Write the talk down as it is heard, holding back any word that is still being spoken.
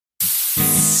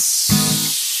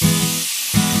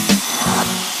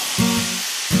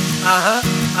ajá,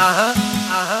 ajá,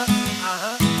 ajá,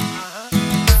 ajá, ajá.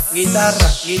 Guitarra,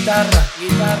 guitarra,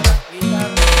 guitarra,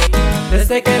 guitarra.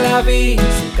 Desde que la vi,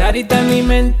 su carita en mi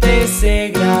mente se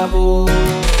grabó.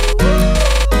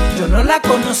 Yo no la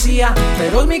conocía,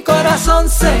 pero mi corazón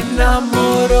se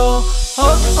enamoró.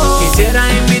 Oh, oh. Quisiera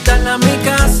invitarla a mi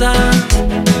casa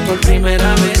por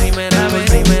primera vez, primera vez,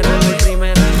 primera vez,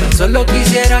 primera vez. Solo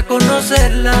quisiera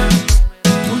conocerla,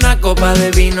 una copa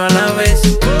de vino a la vez.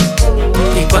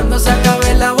 Y cuando se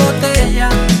acabe la botella,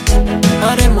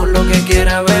 haremos lo que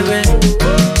quiera, bebe.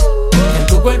 En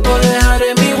tu cuerpo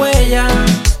dejaré mi huella,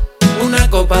 una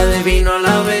copa de vino a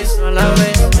la vez, a la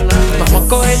vez, a la vez. Vamos a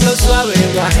cogerlo suave,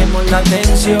 bajemos la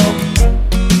tensión.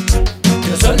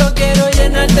 Yo solo quiero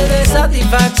llenarte de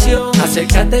satisfacción.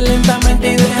 Acércate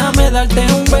lentamente y déjame darte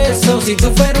un beso. Si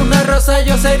tú fueras una rosa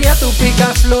yo sería tu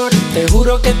picaflor. Te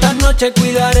juro que esta noche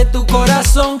cuidaré tu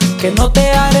corazón, que no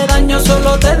te haré daño,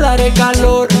 solo te daré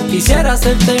calor. Quisiera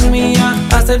hacerte mía,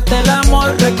 hacerte el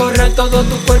amor, recorrer todo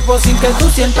tu cuerpo sin que tú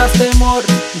sientas temor.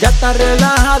 Ya estás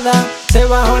relajada, te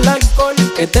bajo el alcohol,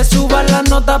 que te suba la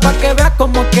nota pa' que veas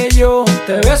como que yo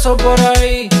te beso por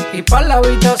ahí y pa' la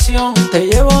habitación. Te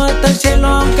llevo hasta el cielo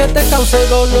aunque te cause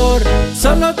dolor.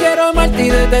 Solo quiero amarte y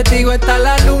de testigo está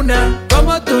la luna.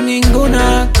 Como tú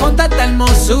ninguna, con tanta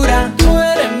hermosura, tú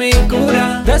eres mi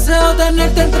cura. Deseo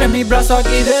tenerte entre mis brazos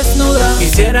aquí desnuda.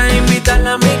 Quisiera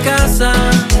invitarla a mi casa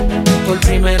por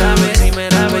primera vez,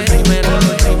 primera vez, primera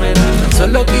vez, primera vez.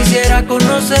 Solo quisiera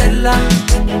conocerla,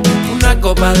 una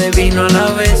copa de vino a la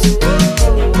vez.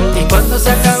 Y cuando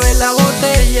se acabe la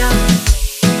botella,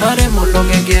 haremos lo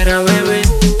que quiera, bebé.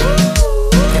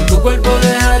 En tu cuerpo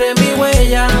dejaré mi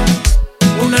huella,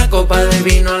 una copa de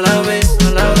vino a la vez,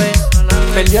 a la vez.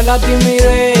 Perdió la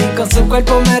timidez y con su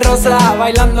cuerpo me roza,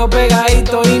 bailando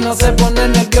pegadito y no se pone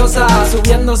nerviosa,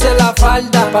 subiéndose la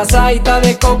falda, pasadita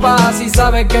de copa. Si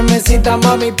sabes que me cita,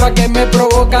 mami, pa' que me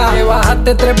provoca. Te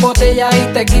bajaste 3 botellas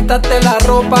y te quitaste la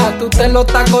ropa. Tú te lo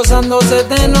estás gozando, se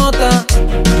te nota.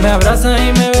 Me abrazas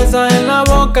y me besas en la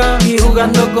boca, y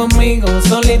jugando conmigo,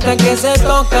 solita que se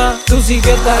toca. Tú sí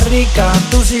que estás rica,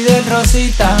 tú sí de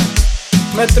rosita.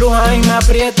 Me estruja y me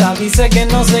aprieta, dice que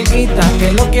no se quita,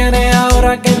 que lo quiere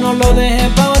ahora, que no lo deje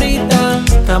pa' ahorita.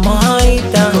 Estamos ahí,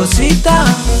 cosita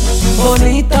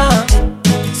bonita.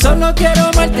 Solo quiero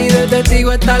amarte y de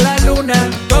testigo está la luna.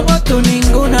 Como tú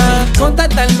ninguna, con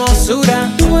tanta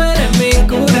hermosura, tú eres mi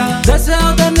cura.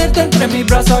 Deseo tenerte entre mis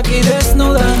brazos aquí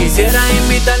desnuda. Quisiera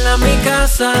invitarla a mi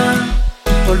casa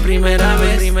por primera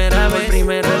vez, primera vez,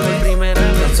 primera vez, primera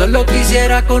vez. Solo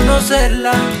quisiera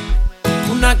conocerla,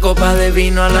 una copa de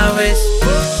vino a la vez.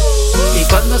 Y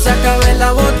cuando se acabe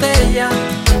la botella,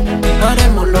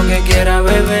 haremos lo que quiera,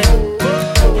 bebé.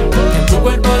 En tu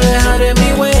cuerpo dejaré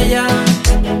mi huella,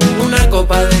 una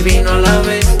copa de vino a la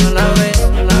vez, a la vez,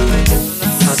 a la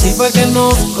vez. Así fue que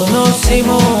nos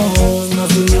conocimos,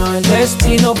 nos unió el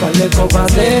destino, par de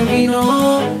copas de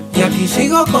vino. Y aquí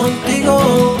sigo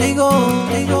contigo, digo,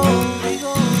 digo,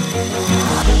 digo.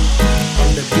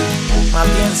 Más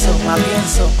pienso, más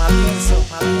pienso, más pienso,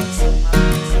 más pienso, más pienso.